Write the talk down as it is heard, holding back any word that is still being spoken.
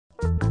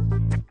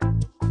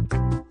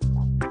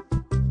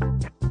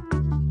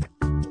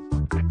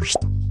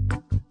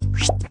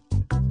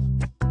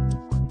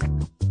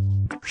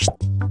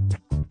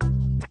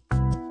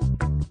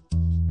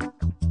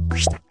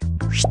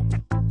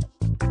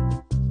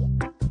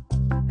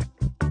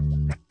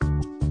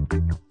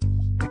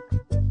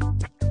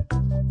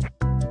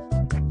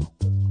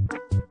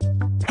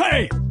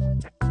Hey!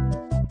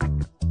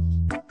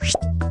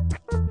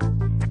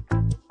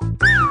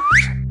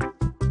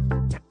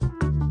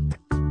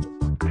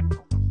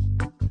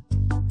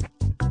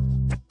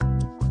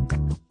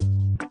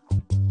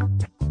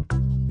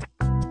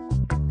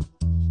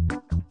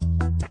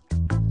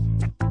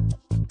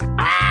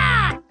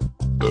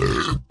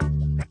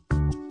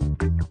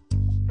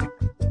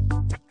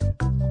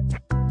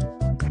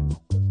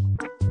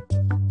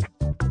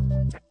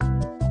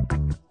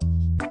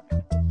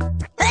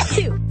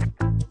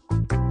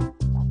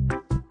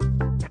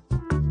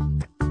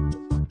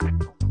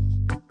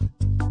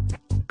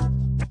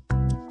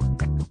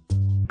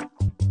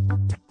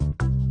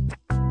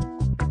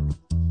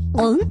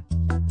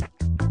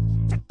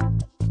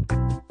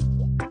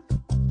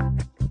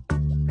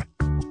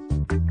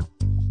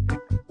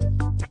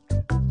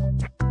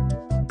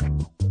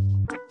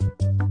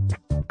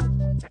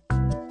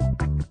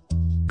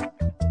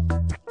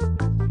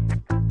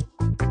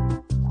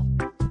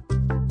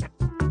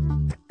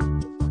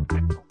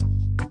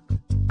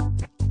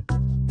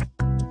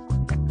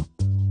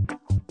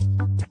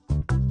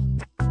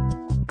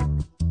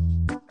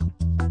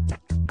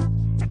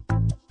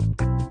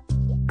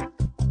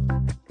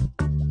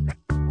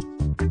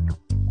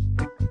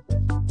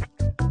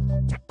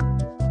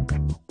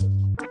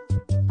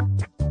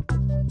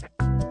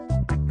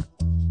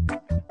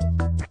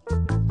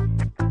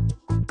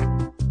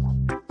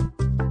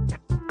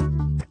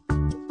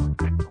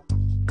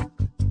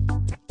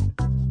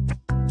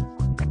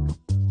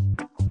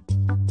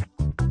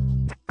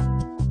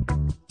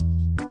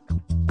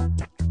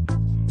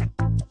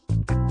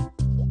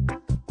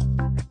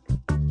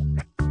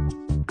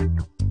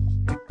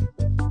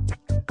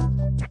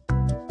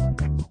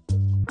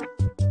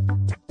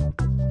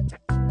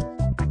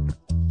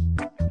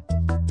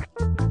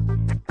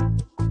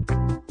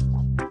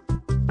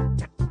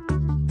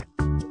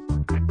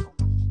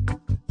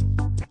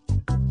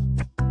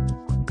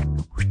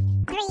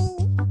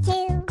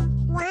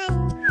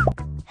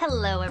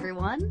 Hello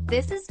everyone,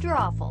 this is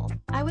Drawful.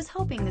 I was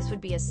hoping this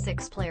would be a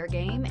 6-player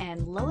game,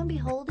 and lo and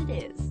behold it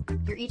is.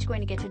 You're each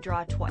going to get to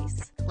draw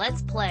twice.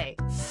 Let's play.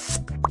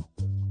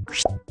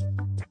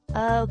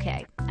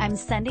 Okay, I'm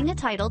sending a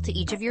title to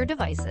each of your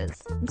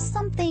devices.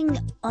 Something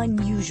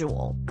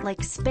unusual,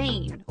 like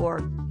Spain or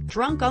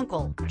Drunk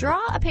Uncle.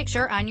 Draw a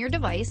picture on your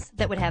device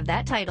that would have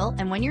that title,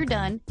 and when you're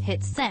done,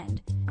 hit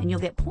send. And you'll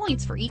get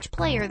points for each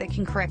player that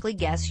can correctly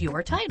guess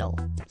your title.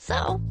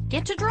 So,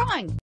 get to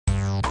drawing.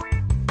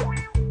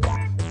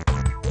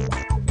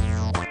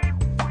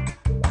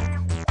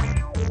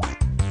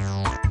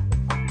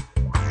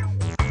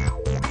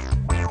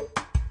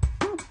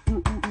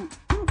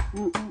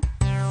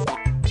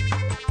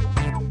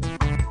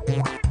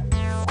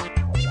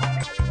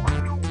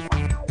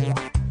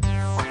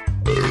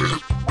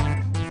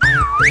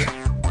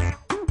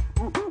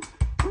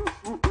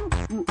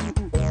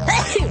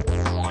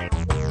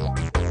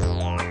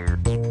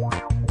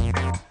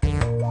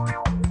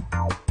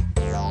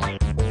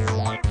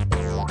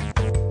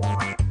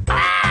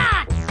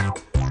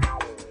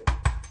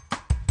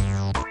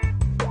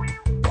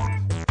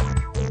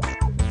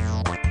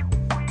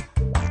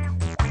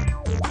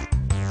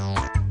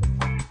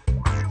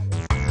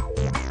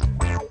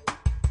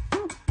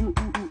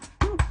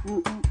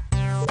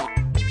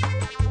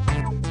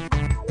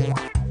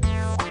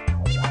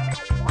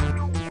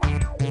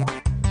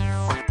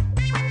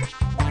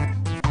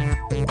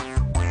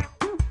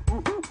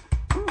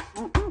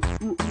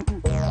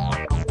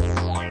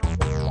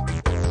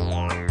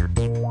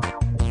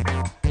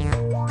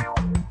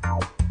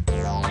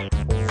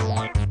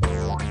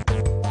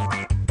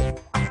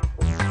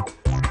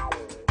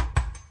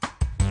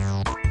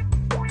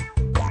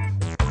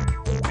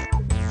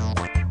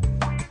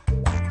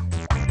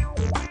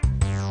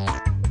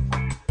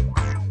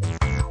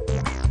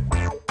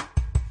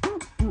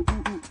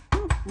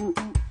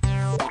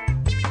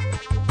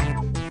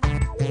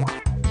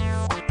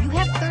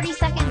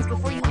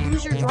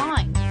 Your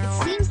drawing.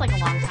 It seems like a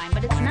long time,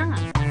 but it's not.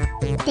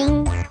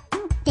 Ding,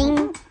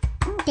 ding,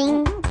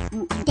 ding,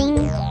 ding,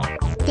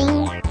 ding,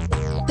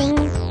 ding,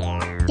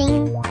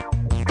 ding,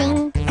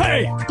 ding.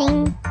 Hey!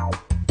 Ding,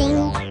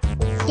 ding,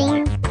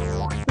 ding.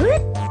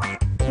 Woot,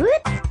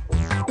 woot,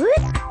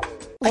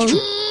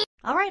 woot.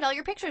 All right, all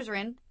your pictures are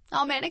in.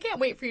 Oh man, I can't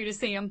wait for you to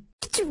see them.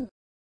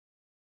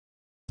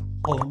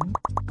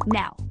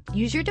 Now,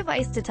 use your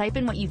device to type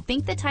in what you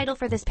think the title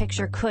for this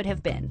picture could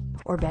have been.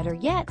 Or better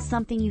yet,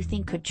 something you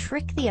think could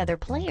trick the other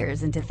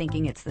players into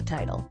thinking it's the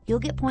title. You'll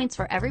get points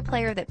for every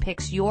player that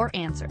picks your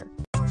answer.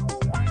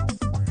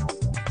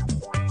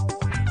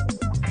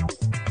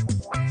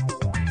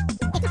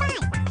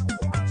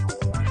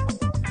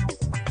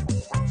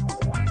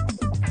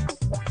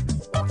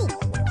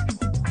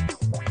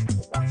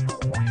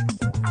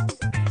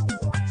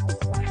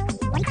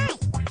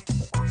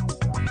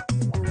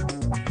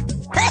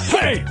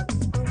 Hey!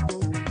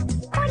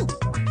 40.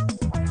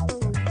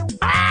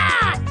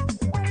 Ah!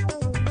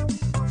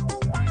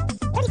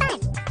 35.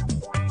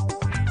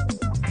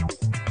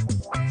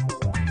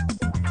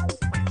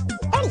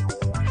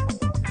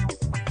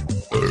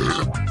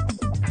 30.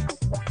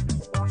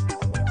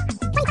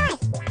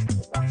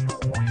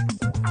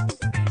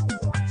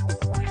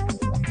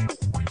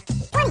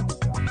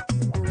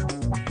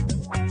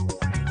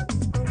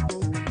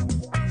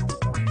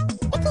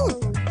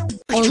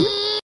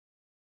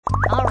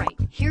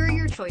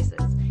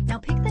 choices. Now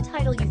pick the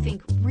title you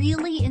think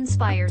really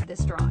inspired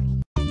this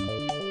drawing.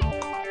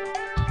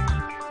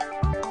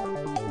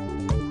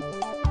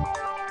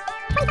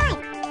 25.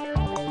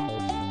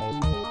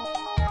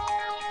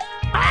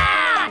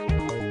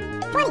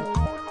 20.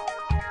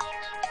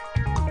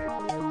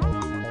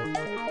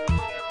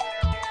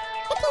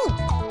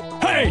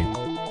 15. Hey!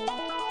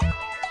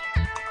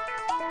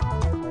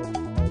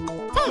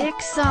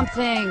 Pick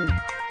something.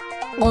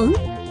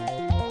 5.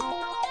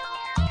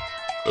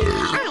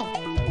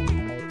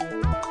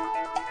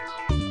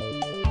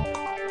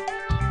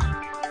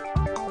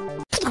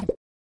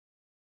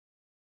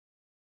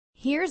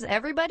 Here's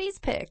everybody's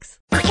picks.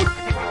 Ta-da!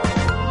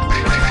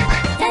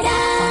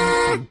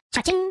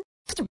 Cha-ching.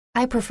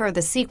 I prefer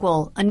the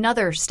sequel,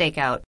 Another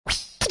Stakeout.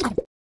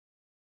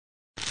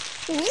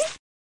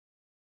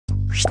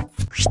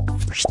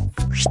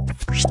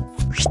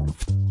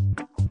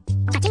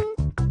 Cha-ching.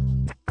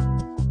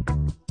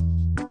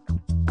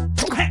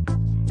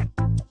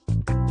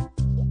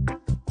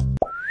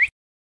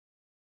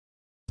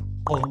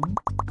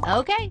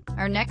 Okay,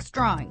 our next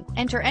drawing.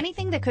 Enter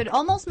anything that could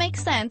almost make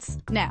sense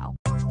now.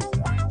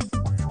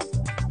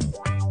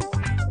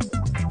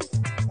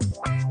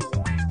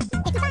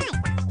 55. 50.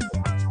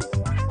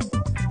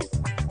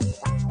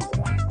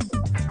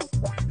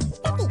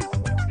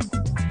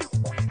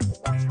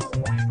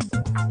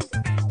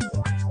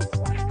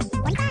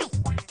 45. 40.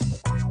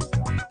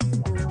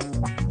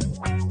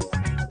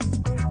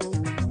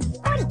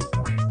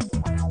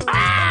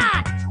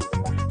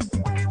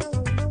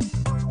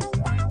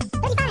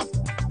 35.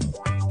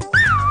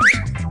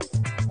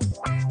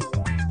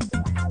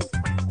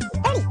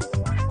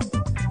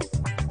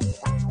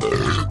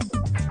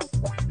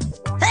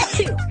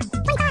 30.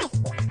 25.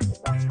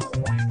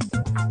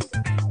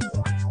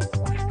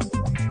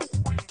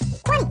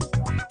 20.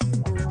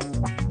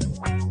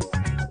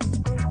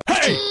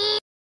 Hey!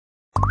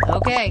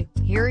 Okay,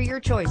 here are your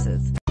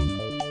choices.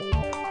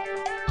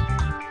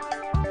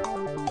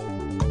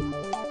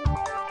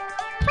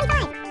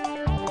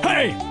 25.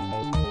 Hey!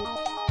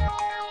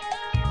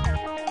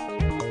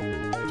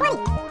 20.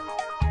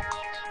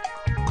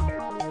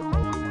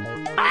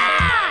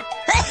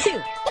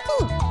 15.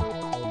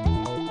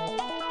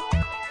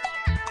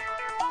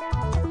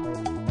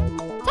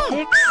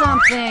 Pick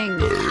something.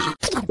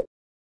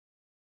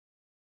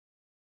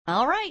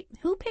 All right,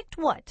 who picked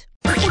what?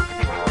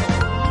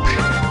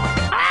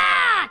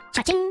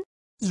 Cha-ching.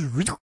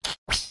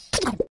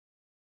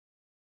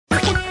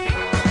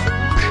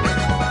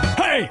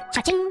 Hey!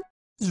 Cha-ching.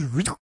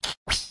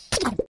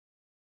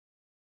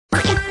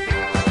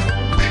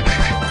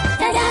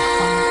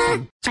 Ta-da!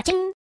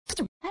 Cha-ching.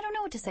 I don't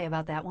know what to say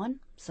about that one,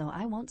 so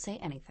I won't say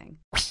anything.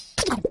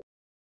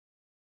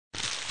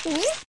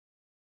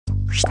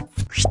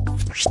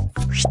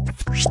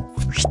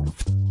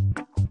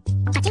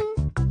 Cha-ching.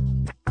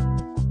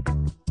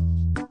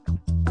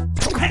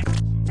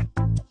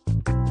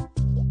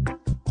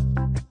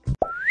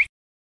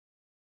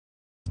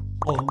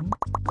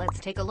 Let's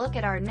take a look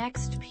at our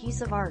next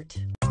piece of art.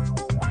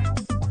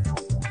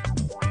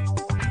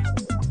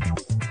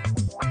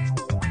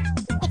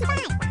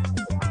 55.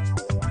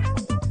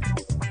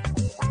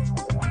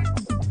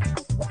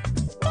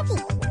 50.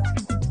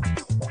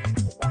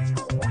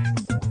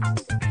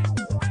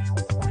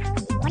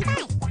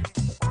 45.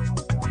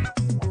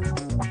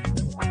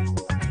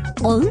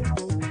 40.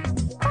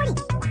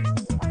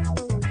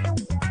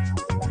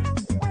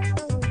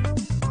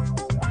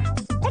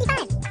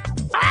 35.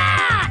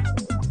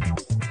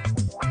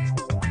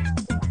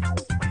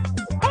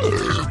 30.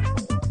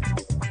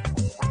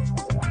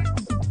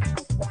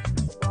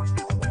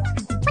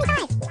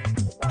 25.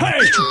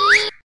 Hey!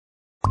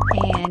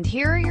 And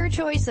here are your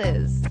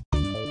choices.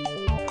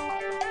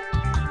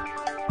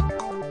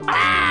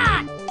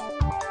 25.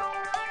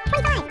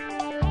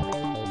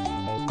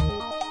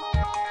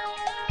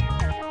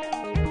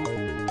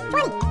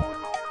 20.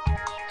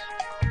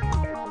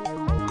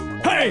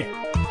 Hey!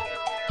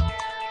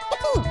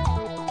 15.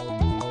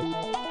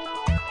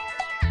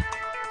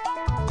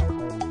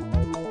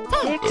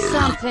 Pick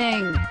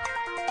something.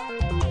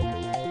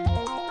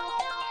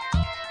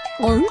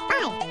 5.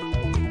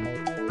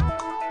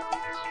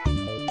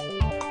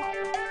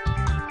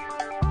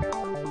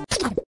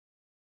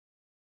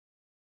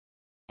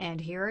 And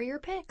here are your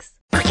picks.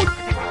 Hey!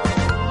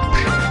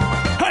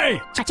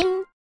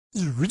 Cha-ching.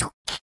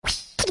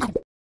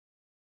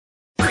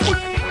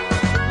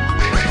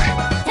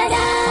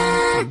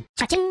 Ta-da!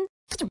 Cha-ching.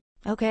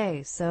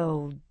 Okay,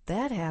 so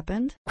that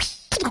happened.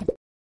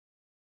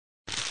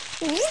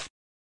 Cha-ching.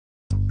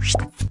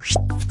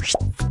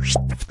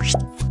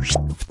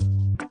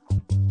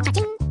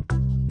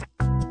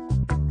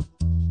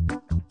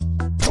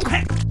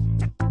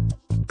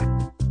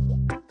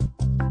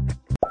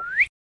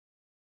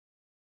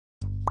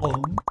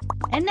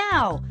 And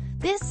now,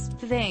 this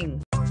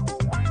thing.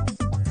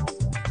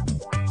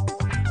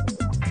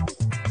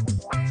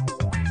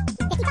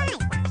 55.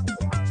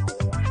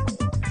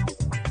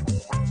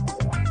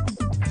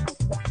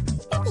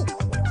 50.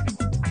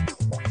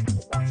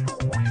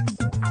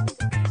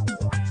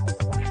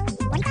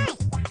 45.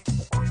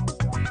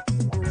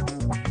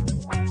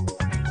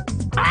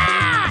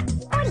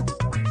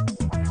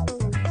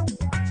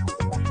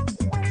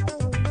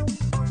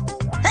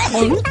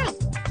 Hey!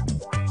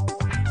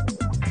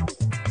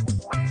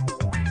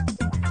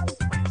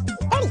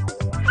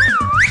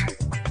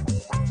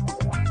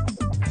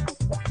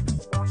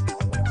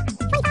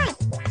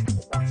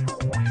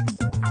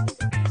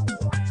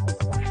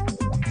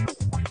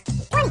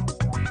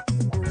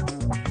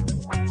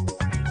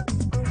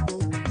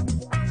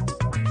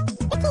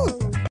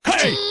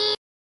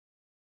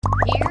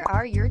 Here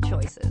are your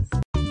choices.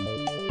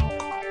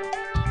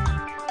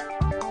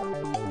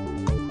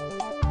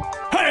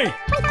 Hey!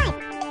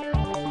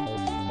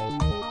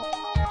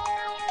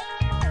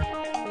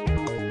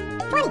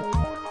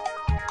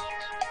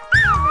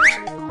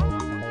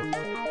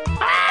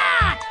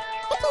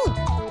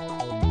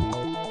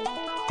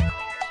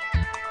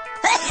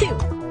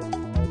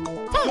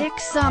 Pick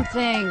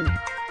something.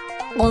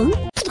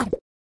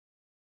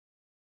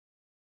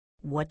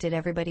 What did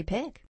everybody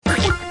pick?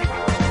 Hey!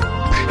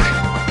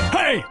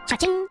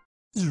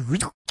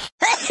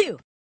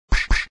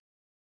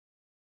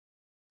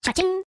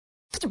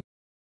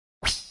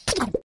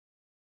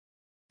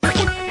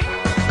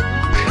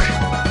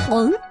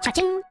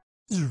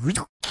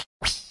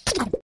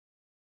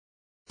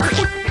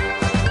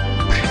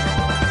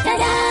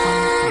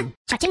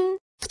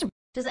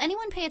 Does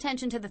anyone pay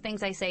attention to the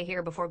things I say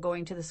here before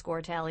going to the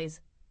score tallies?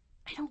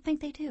 I don't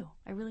think they do.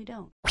 I really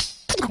don't.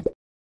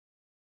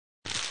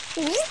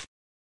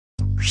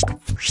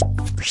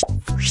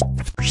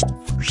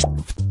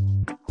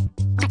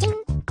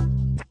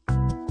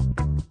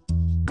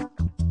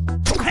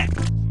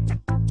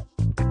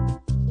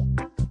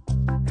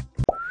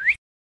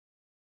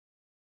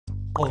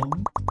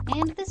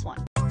 And this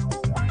one.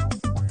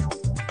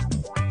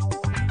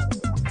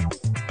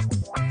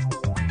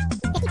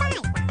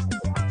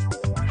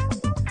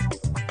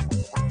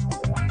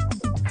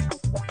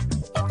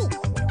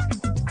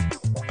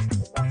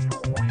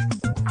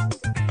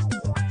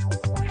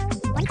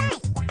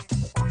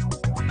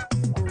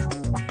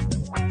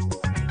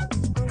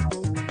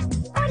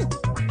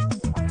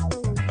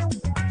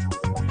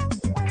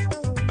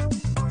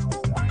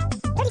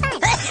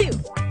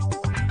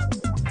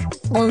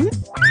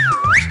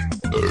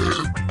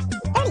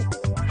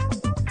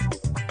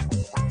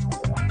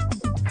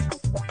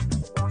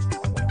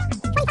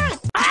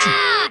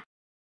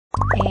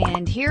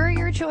 And here are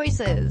your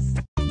choices.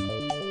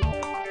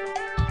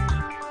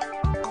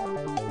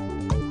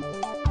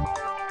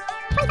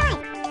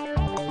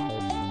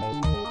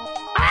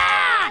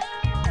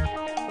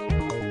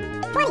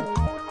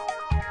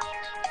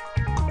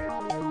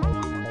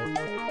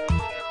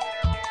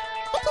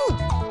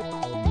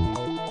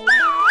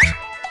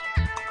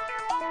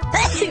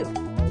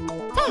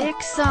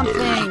 Pick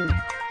something.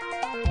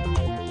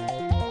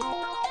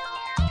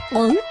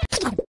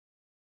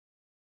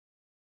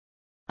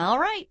 All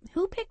right,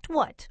 who picked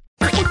what?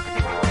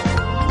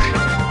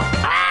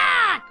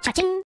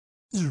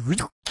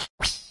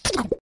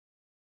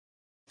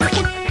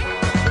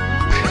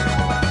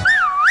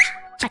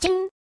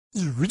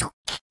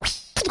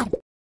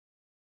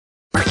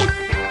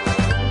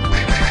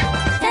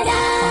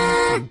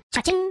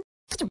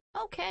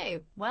 Okay,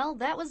 well,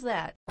 that was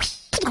that.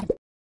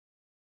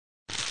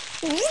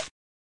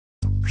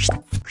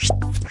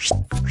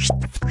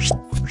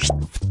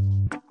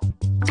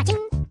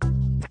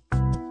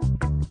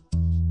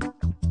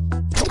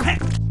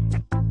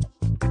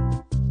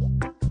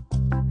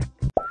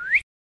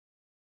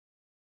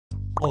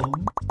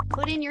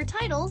 Put in your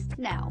titles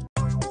now.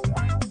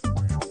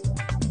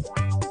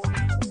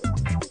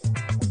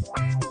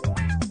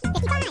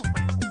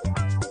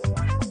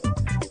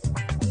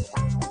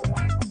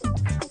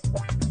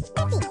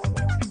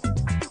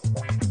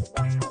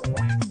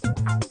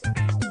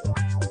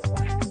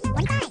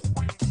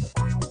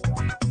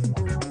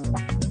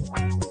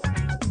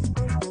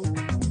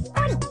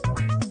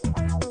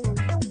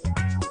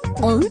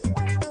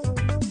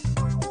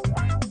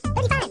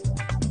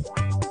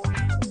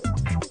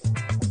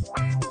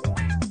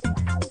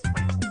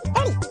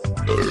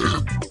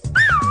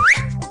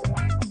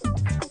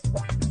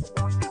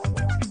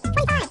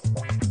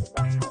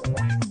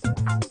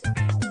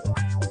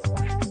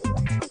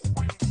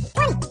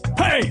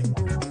 Hey!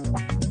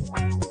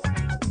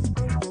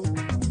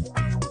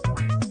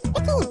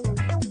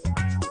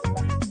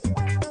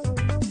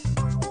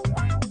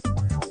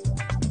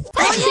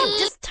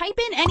 Just type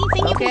in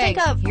anything you can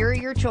think of. Here are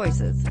your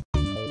choices.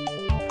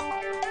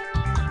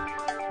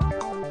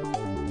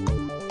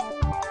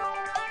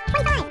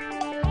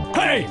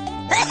 Hey!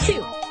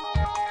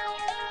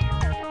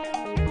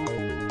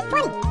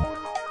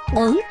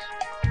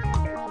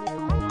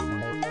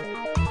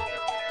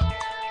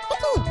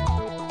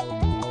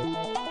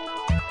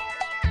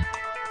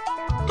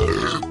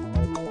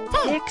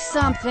 Pick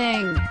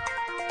something.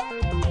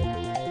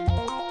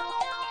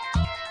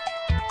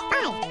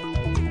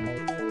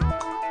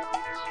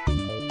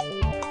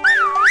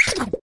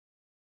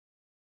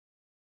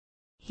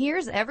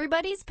 Here's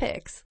everybody's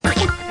picks.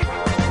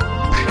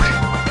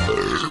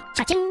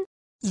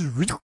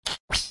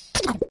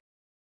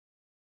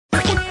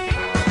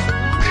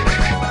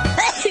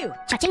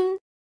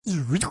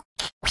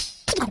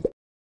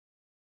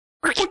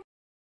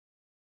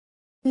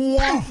 Well,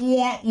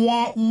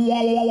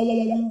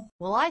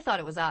 I thought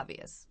it was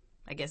obvious.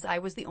 I guess I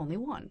was the only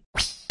one.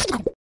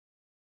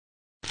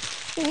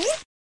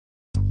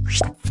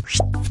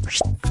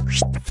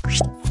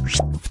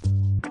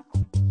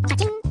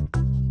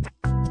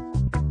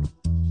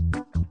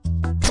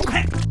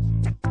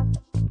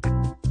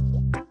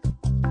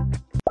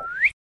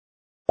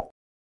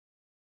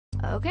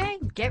 Okay,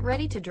 get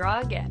ready to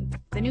draw again.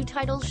 The new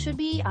titles should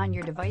be on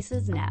your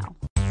devices now.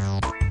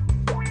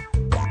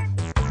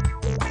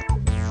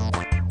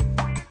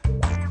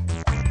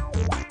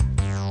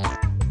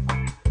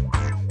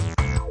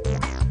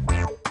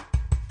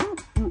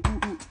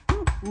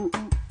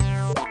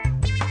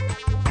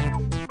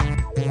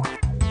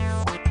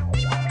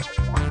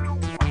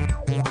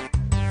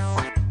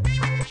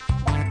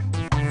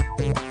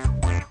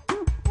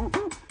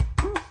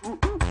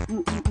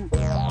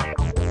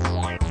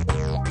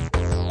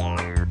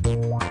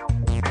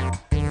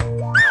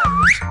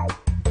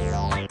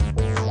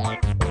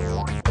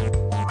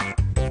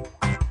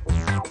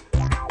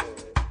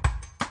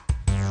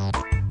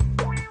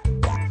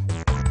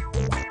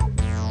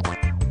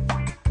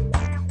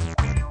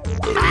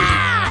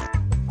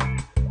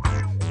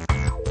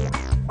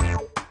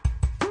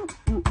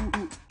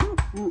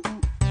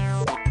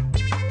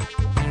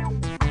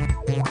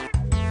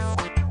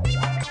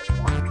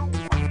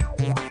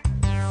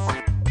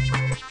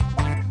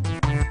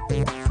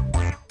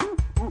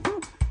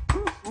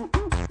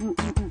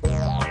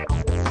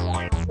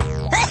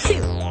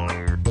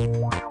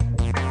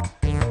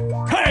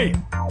 Hey!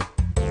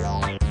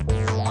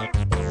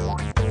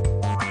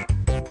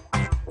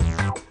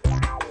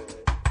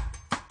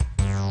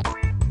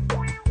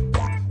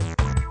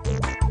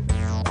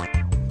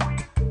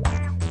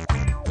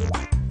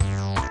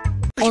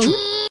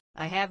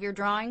 I have your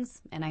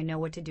drawings, and I know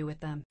what to do with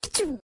them.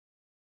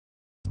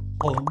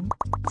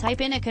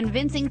 Type in a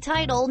convincing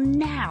title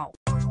now.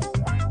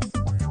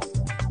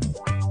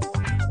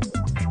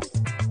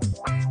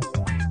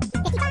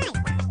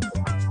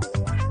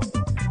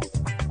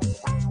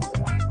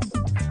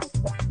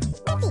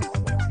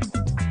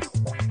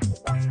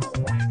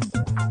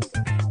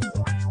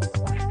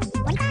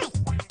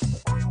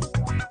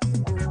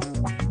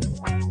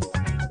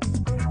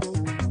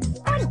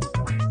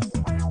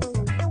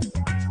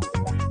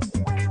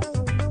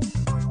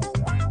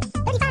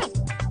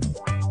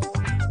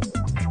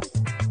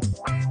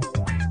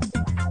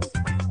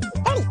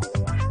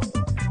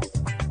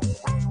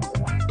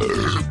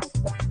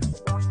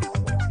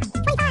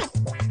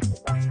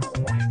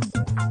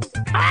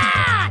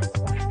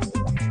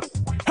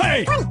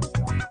 Hey!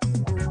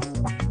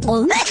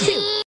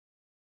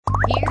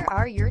 Here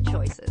are your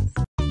choices.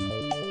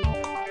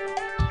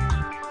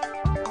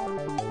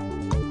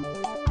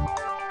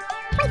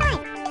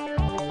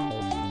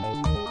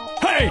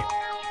 Hey!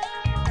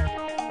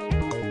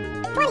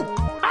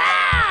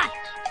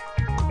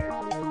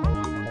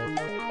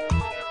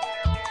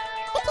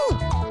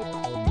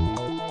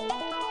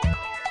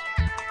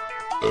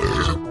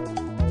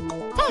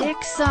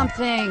 Pick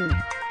something.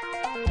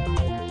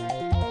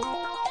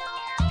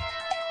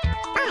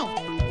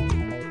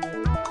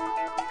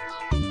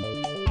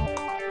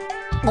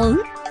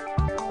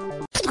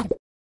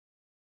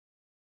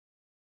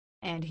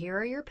 And here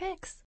are your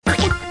picks.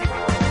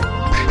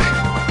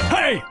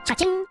 Hey!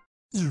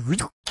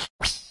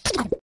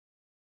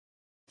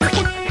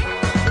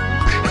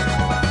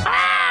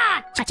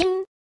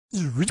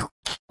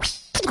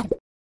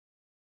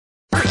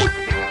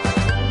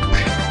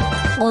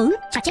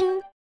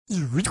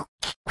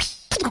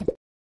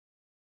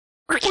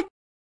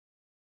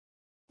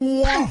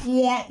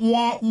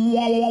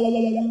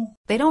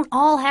 They don't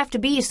all have to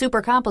be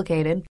super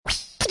complicated.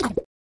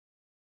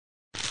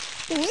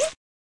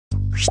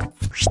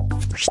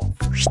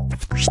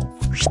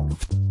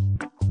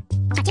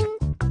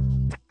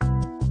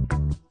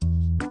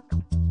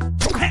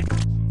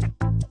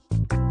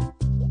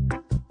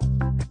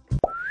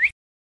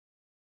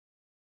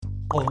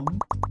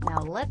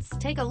 Now let's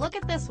take a look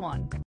at this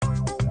one.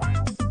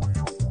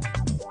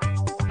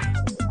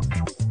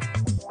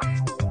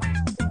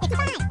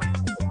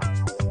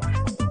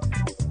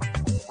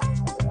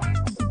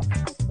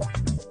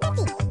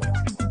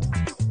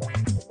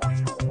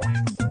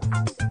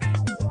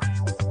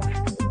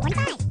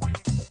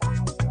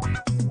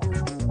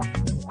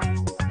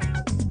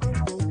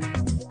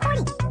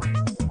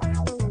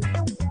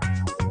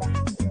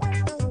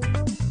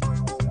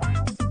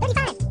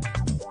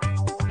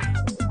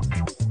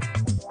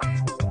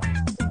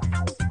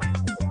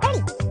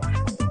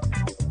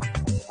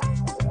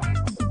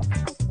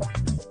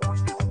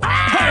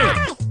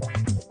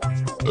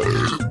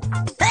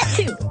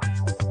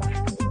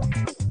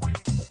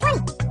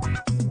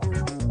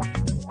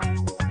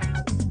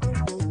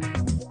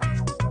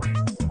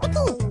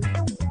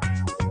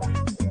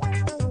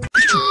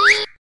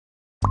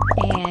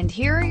 And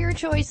here are your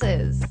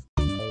choices.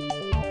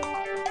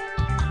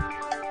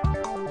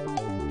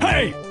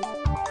 Hey!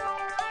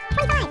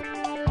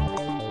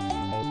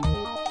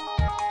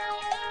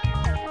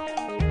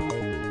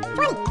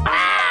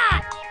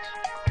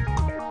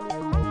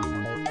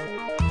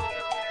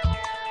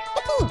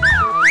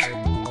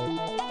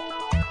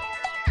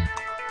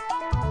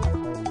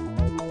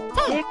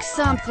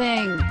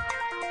 something. 5.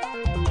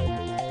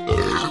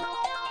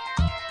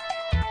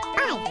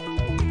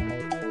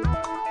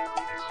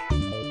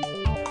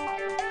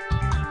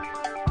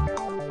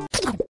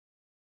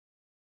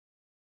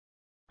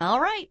 All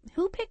right,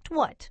 who picked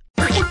what?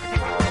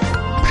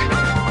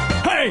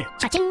 Hey!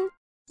 Cha-ching.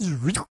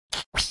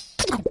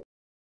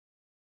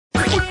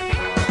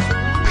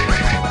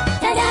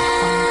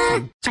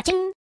 Ta-da!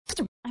 Cha-ching.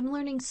 I'm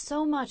learning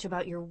so much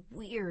about your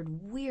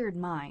weird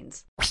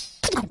minds.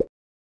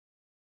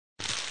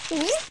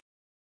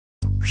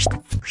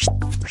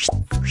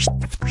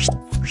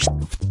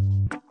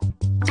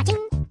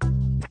 Cha-ching.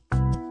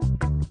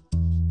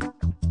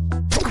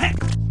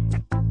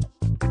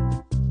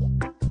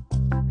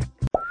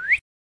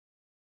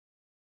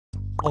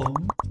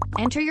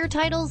 Enter your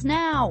titles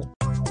now.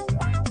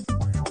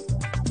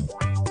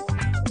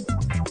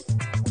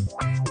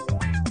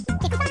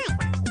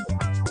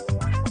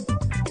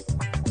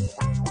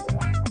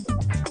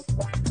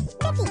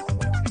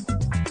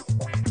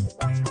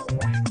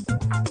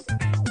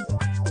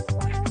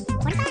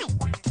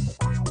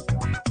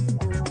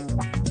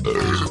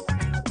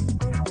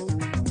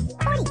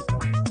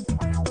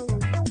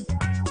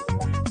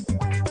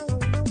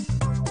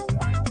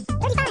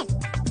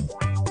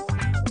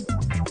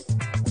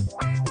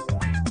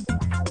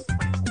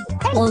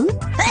 1.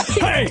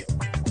 Hey!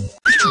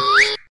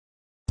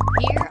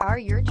 Here are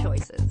your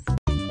choices.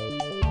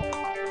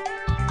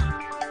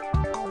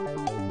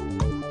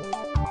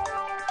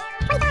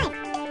 25.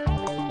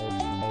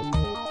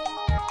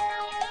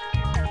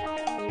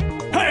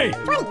 Hey!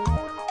 20.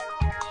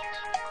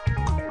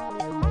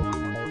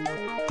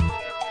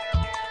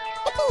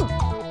 15.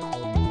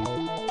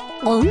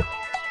 1.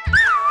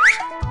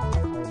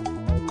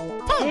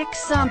 Pick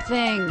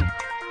something. 5.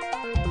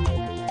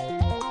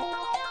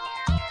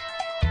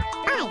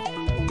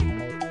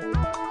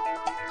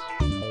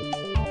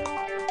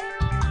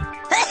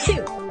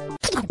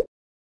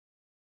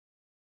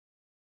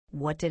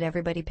 What did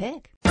everybody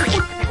pick?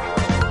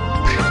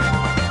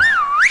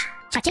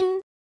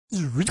 Cha-ching.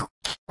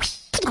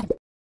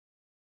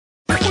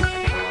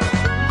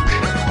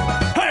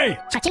 Hey!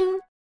 Cha-ching.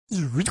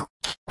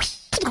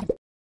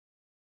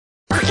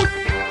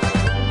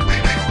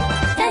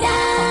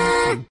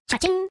 Ta-da!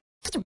 Cha-ching.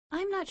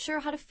 I'm not sure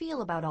how to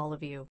feel about all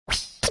of you.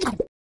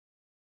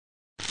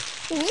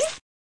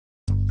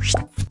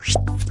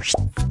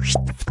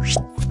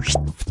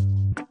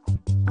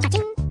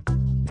 Cha-ching.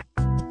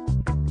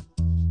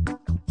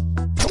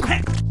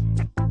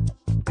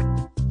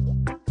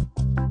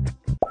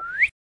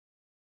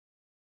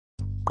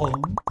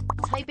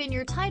 Type in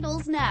your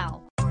titles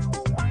now.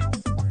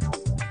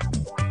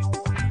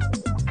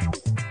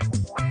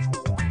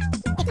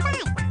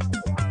 55.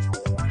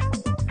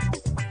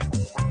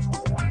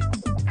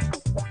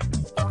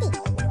 50.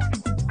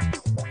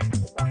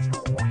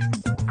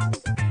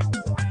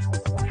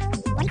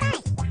 45.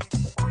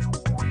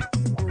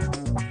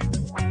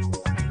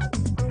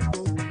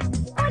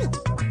 40.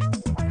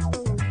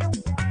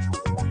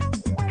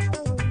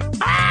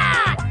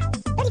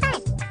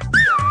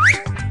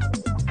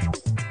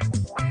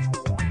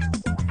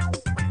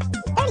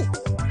 35. 30.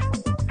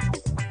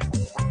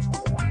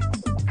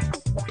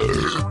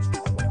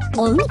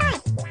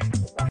 25.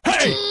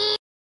 Hey!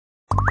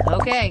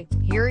 Okay,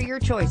 here are your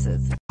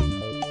choices.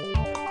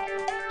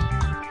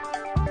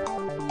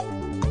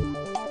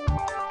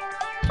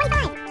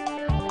 25.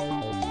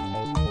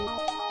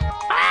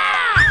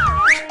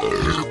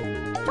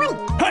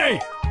 20. Hey!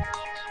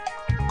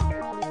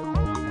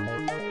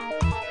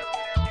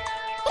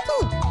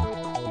 15.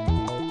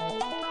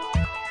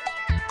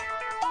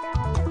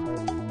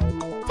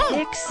 10.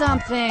 Pick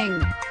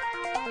something. 5.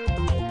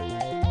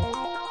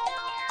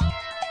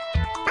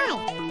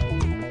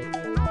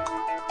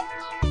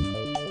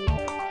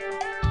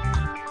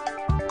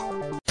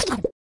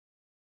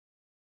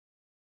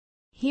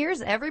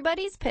 Here's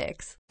everybody's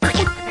picks.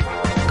 Cha-ching.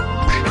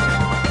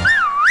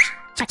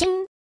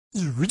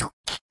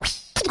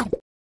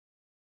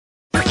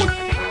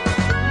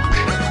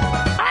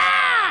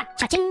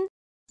 Cha-ching.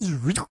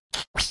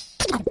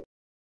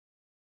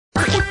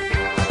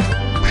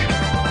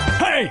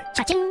 Hey!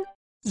 Cha-ching.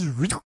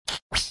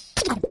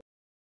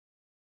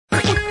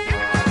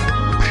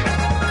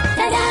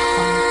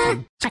 Ta-da!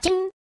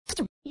 Cha-ching.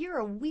 You're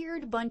a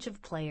weird bunch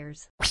of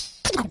players.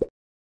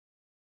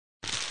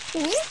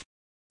 Cha-ching.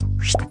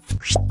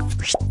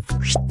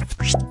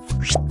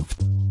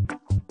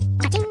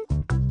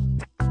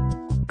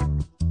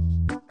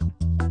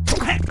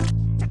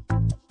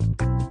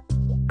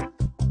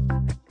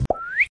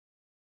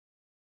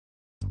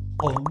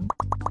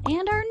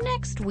 And our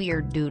next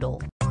weird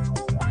doodle.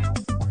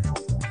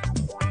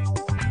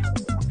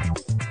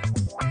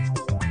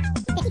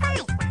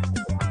 55.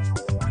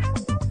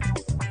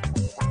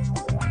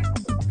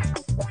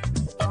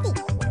 50.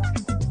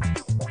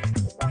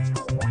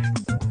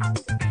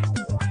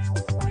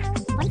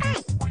 45.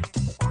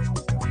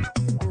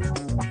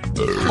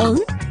 1.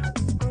 40.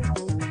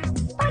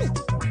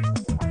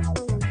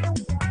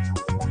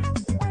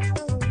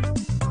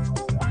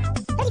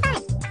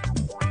 35.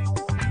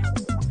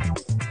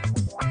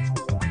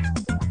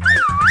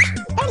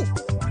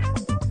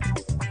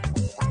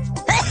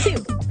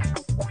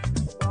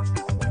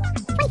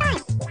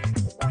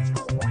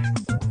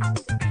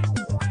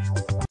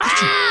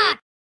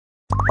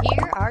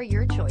 are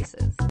your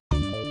choices?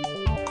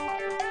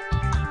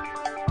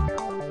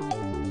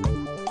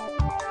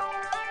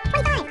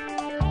 25.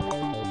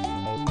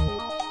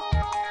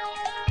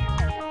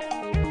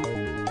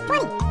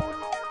 20.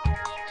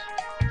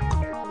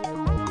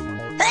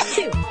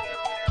 15.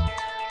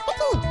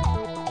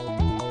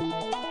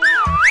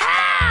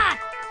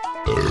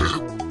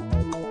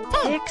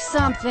 Pick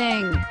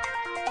something.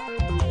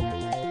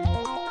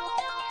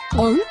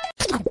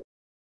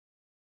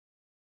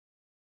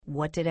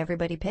 What did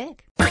everybody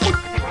pick?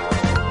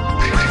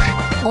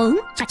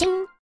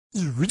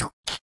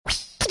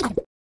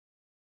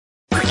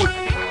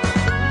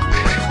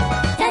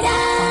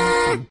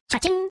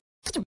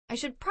 I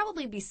should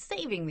probably be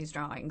saving these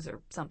drawings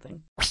or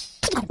something.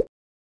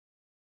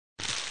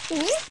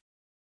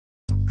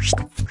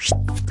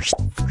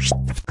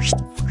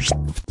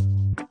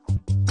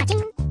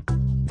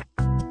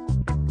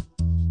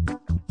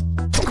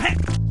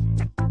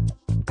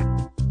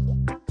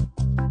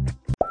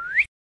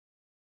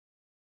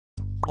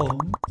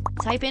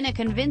 Type in a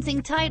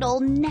convincing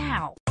title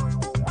now.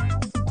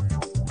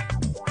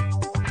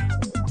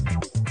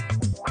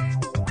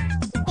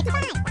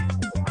 55.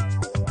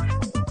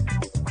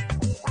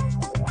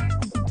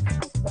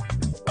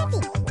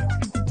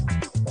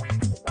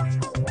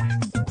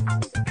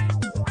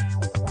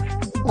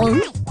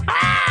 50.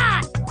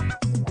 Ah!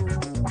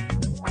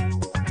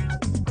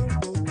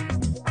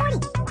 40.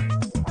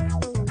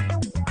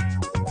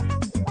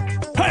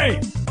 Hey!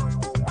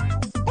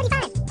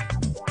 35.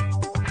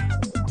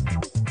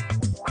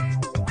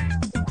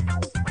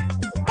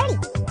 30.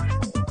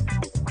 25.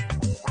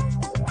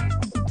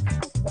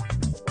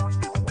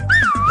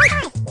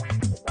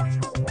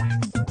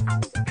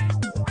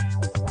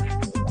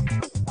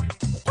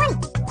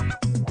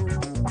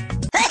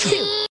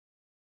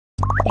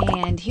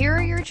 20. And here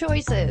are your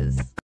choices.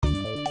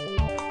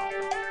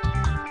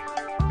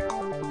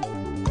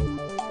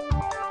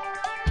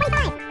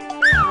 25.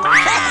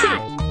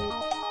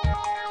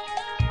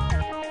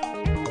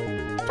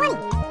 20.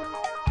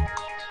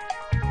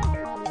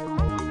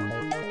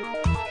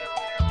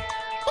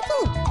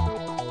 15.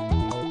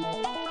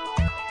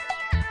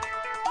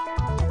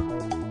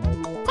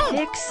 10.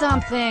 Pick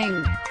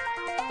something.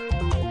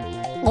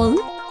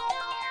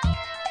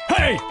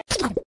 Hey!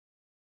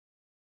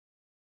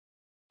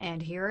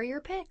 And here are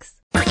your picks.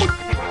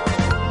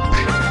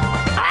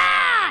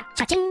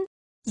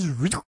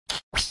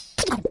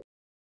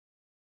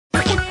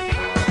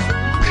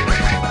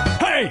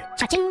 Hey!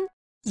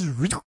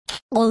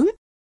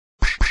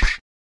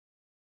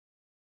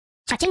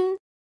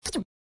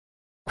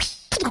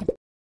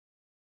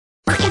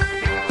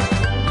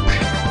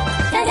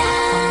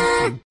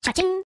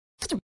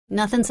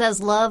 Nothing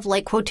says love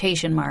like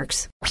quotation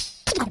marks.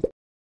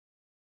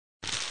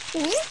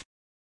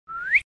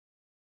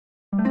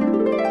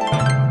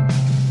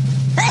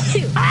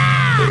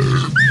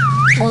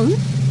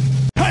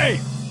 Hey!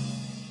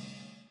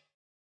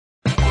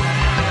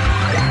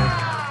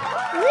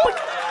 Three,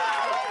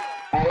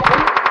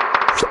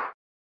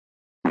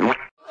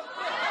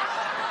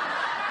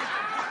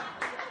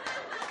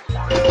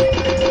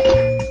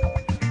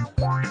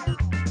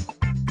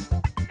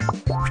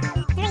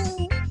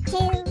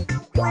 two,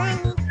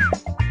 one.